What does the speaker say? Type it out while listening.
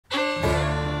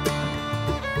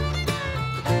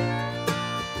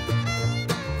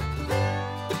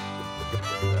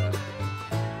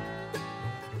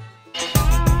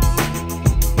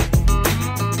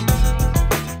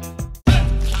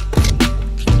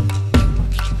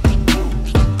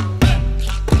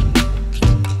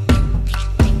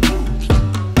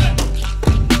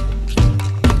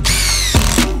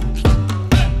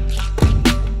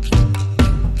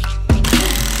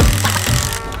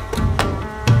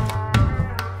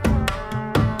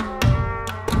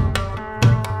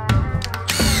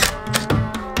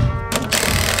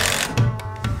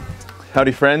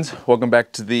Howdy friends, welcome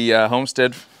back to the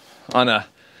homestead on a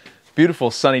beautiful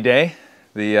sunny day.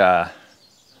 The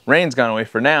rain's gone away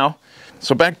for now.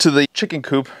 So back to the chicken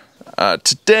coop.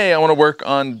 Today I want to work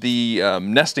on the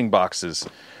nesting boxes.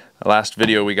 Last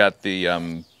video we got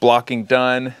the blocking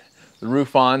done, the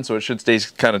roof on, so it should stay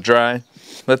kind of dry.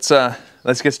 Let's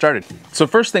get started. So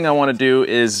first thing I want to do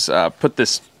is put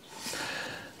this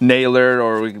nailer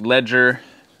or ledger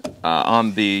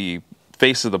on the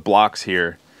face of the blocks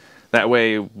here. That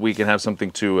way we can have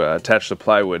something to attach the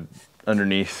plywood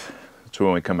underneath to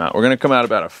when we come out. We're going to come out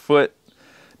about a foot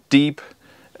deep,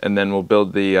 and then we'll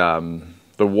build the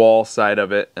wall side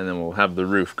of it, and then we'll have the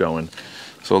roof going.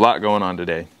 So a lot going on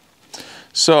today.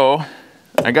 So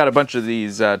I got a bunch of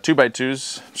these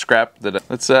 2x2s scrap that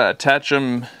let's attach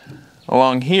them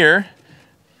along here.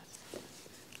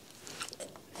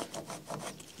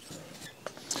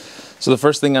 So the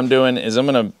first thing I'm doing is I'm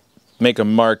going to make a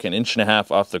mark 1.5 inches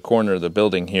off the corner of the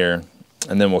building here,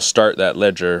 and then we'll start that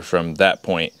ledger from that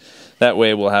point. That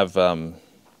way we'll have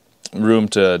room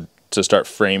to start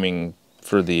framing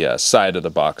for the side of the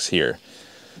box here.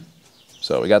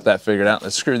 So we got that figured out.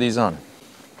 Let's screw these on.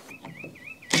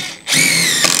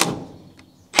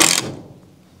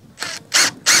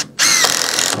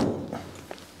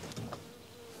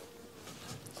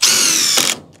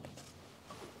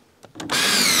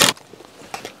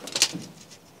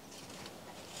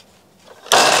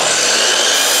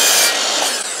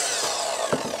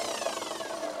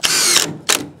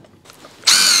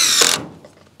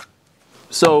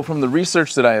 So from the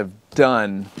research that I have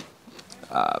done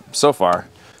so far,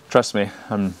 trust me,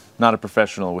 I'm not a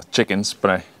professional with chickens, but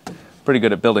I'm pretty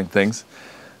good at building things.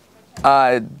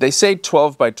 They say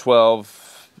 12 by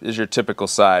 12 is your typical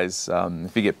size.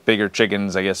 If you get bigger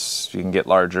chickens, I guess you can get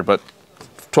larger, but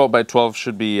 12 by 12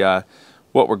 should be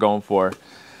what we're going for.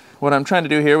 What I'm trying to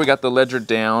do here, we got the ledger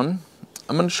down.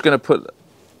 I'm just going to put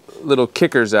little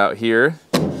kickers out here.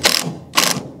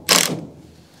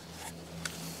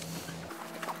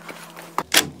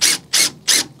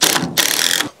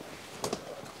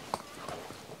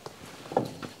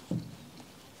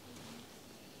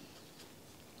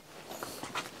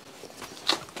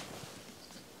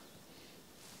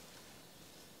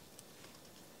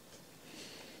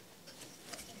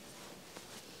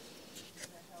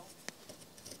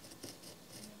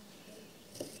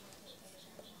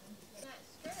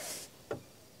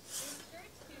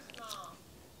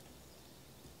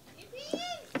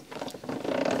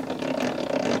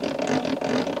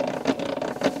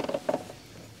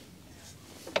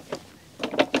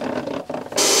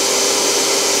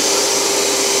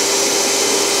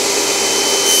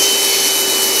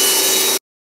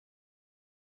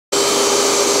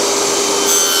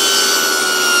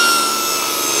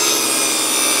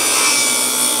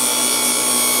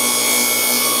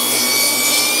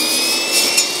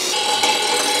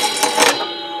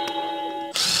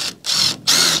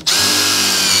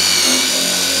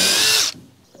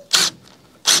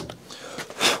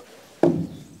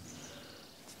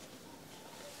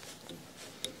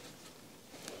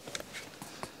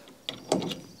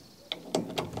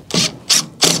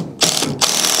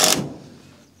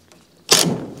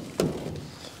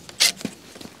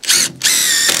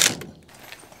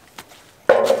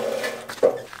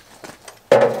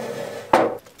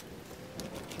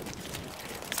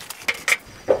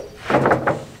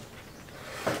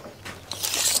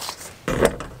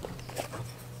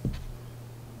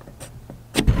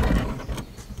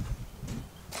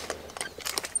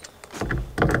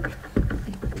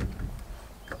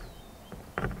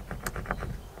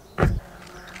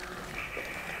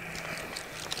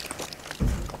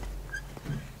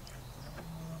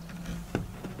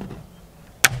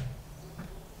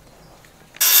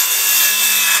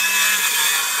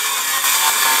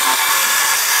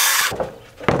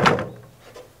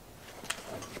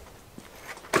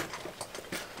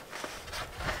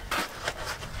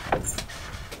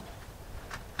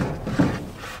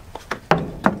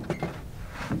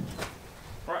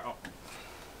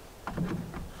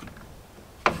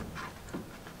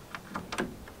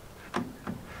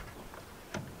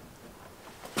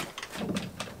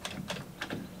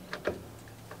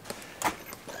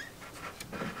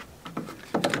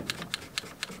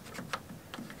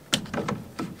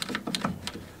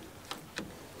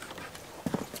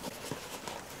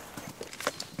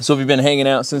 So if you've been hanging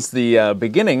out since the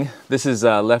beginning, this is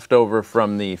leftover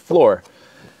from the floor.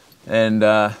 And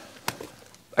I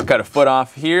cut a foot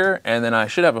off here, and then I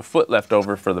should have a foot left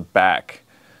over for the back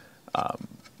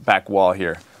wall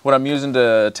here. What I'm using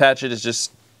to attach it is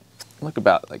just, look,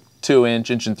 about like 2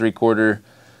 inch, 1 3/4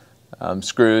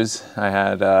 screws. I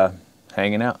had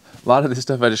hanging out. A lot of this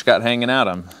stuff I just got hanging out.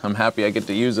 I'm happy I get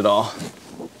to use it all.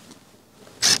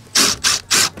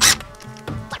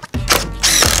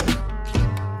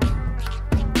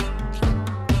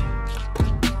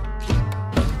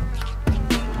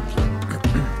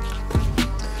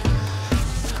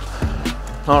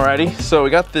 Alrighty, so we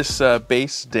got this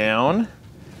base down.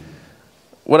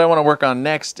 What I want to work on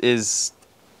next is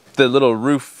the little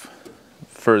roof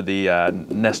for the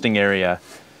nesting area.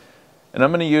 And I'm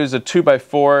going to use a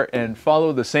 2x4 and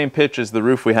follow the same pitch as the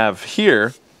roof we have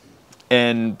here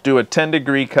and do a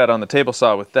 10-degree cut on the table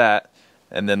saw with that.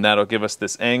 And then that'll give us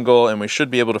this angle, and we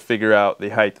should be able to figure out the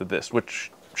height of this,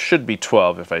 which should be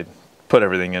 12 if I put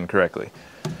everything in correctly.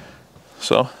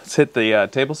 So let's hit the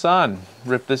table saw and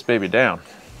rip this baby down.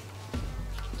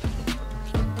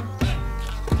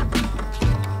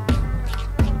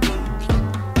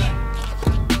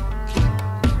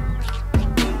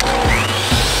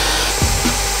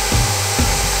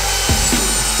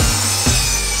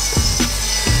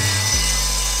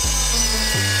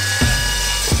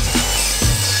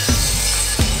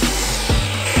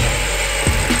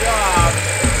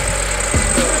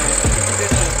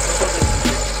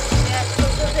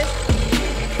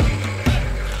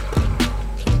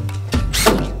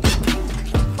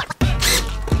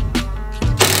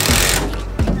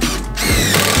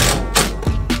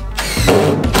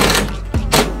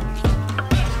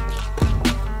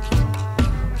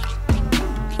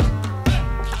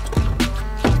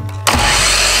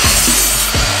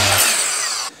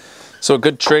 So a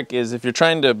good trick is if you're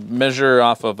trying to measure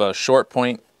off of a short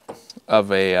point of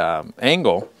a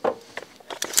angle,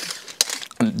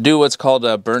 do what's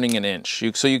called burning an inch.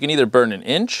 So you can either burn an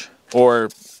inch, or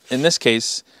in this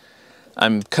case,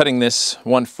 I'm cutting this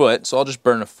 1 foot, so I'll just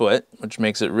burn a foot, which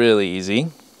makes it really easy.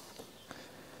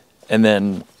 And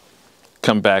then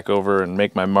come back over and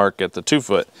make my mark at the 2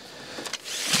 foot.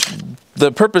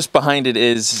 The purpose behind it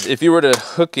is if you were to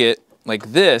hook it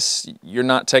like this, you're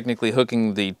not technically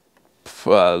hooking the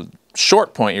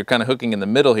short point, you're kind of hooking in the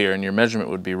middle here, and your measurement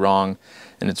would be wrong,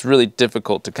 and it's really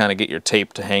difficult to kind of get your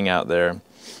tape to hang out there.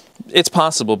 It's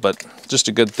possible, but just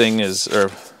a good thing is, or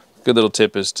a good little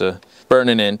tip is to burn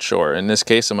an inch, or in this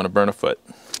case I'm going to burn a foot.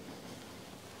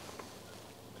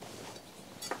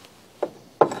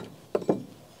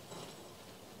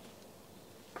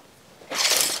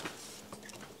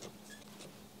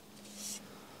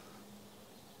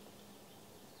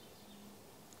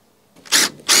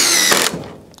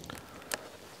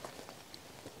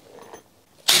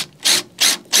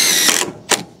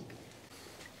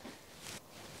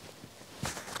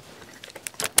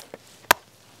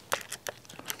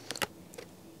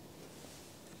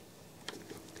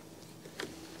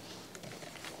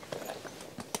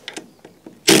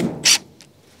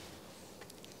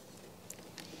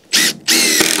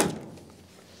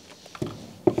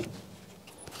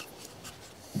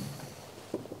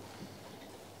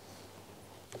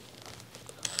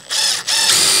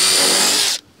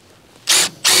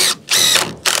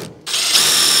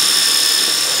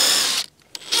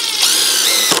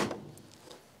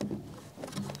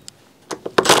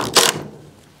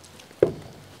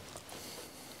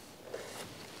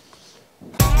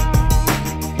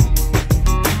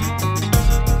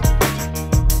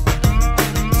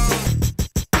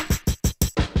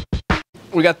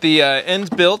 We got the ends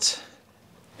built,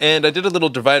 and I did a little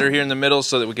divider here in the middle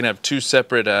so that we can have 2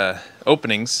 separate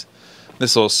openings.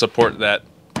 This will support that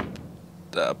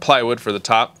plywood for the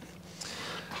top.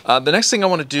 The next thing I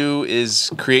want to do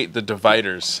is create the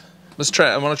dividers.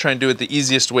 I want to try and do it the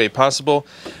easiest way possible.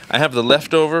 I have the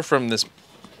leftover from this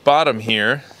bottom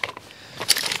here,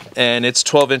 and it's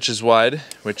 12 inches wide,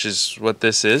 which is what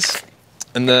this is.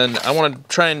 And then I want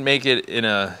to try and make it in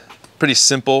a pretty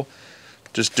simple,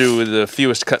 just do the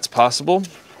fewest cuts possible.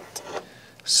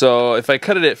 So if I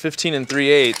cut it at 15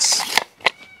 3/8,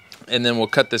 and then we'll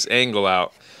cut this angle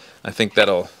out, I think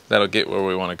that'll get where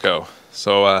we want to go.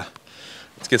 So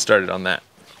let's get started on that.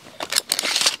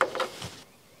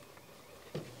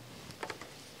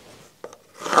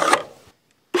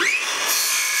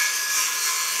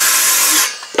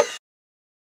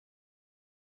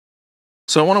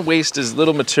 So I want to waste as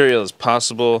little material as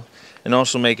possible and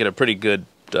also make it a pretty good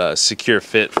secure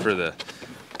fit for the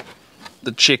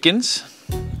chickens.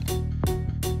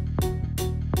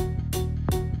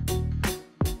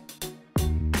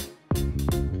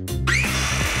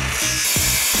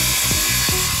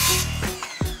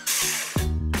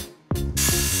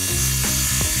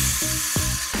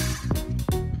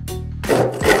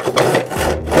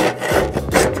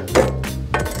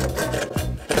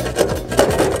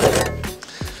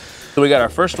 So we got our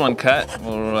first one cut.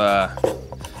 We'll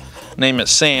name it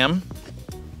Sam.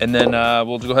 And then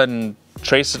we'll go ahead and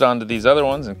trace it onto these other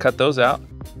ones and cut those out.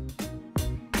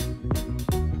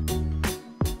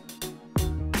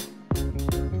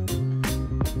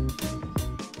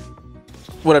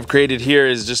 What I've created here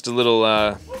is just a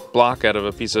little block out of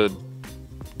a piece of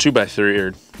 2x3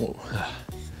 or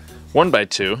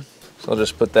 1x2. So I'll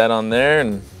just put that on there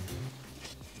and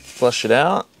flush it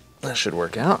out. That should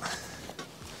work out.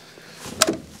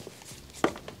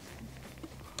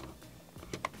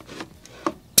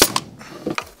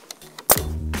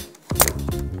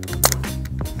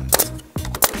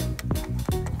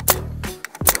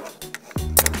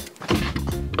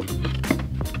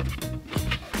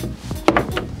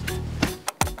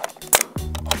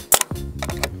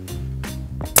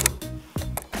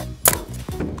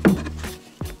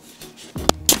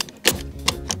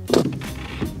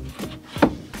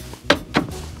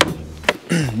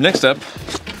 Next up,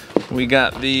 we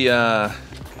got the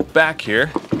back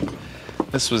here.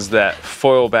 This was that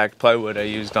foil backed plywood I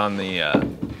used on the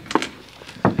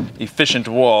efficient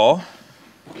wall.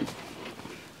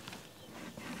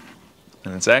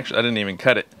 And it's actually, I didn't even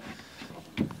cut it.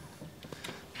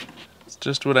 It's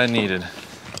just what I needed.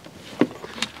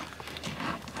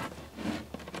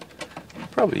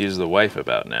 Probably use the wife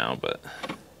about now, but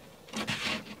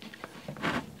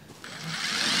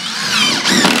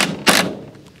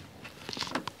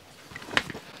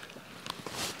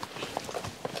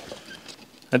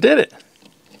I did it.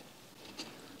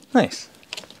 Nice.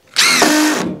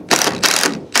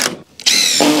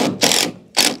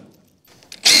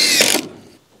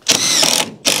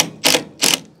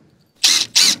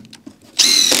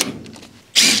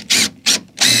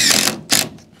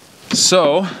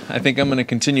 So I think I'm going to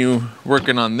continue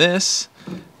working on this,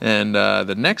 and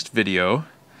the next video,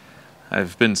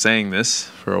 I've been saying this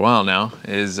for a while now,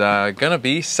 is gonna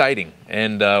be siding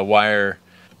and wire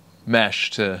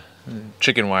mesh to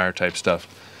chicken wire type stuff.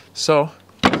 So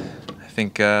I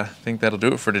think that'll do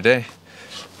it for today.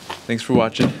 Thanks for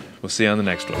watching. We'll see you on the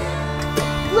next one.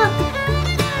 Look,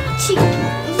 chicken.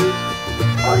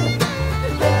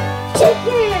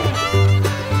 Chicken.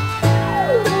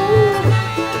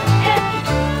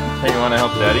 Hey, you want to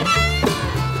help Daddy?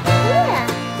 Yeah.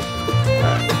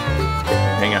 All right.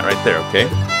 Hang out right there, okay?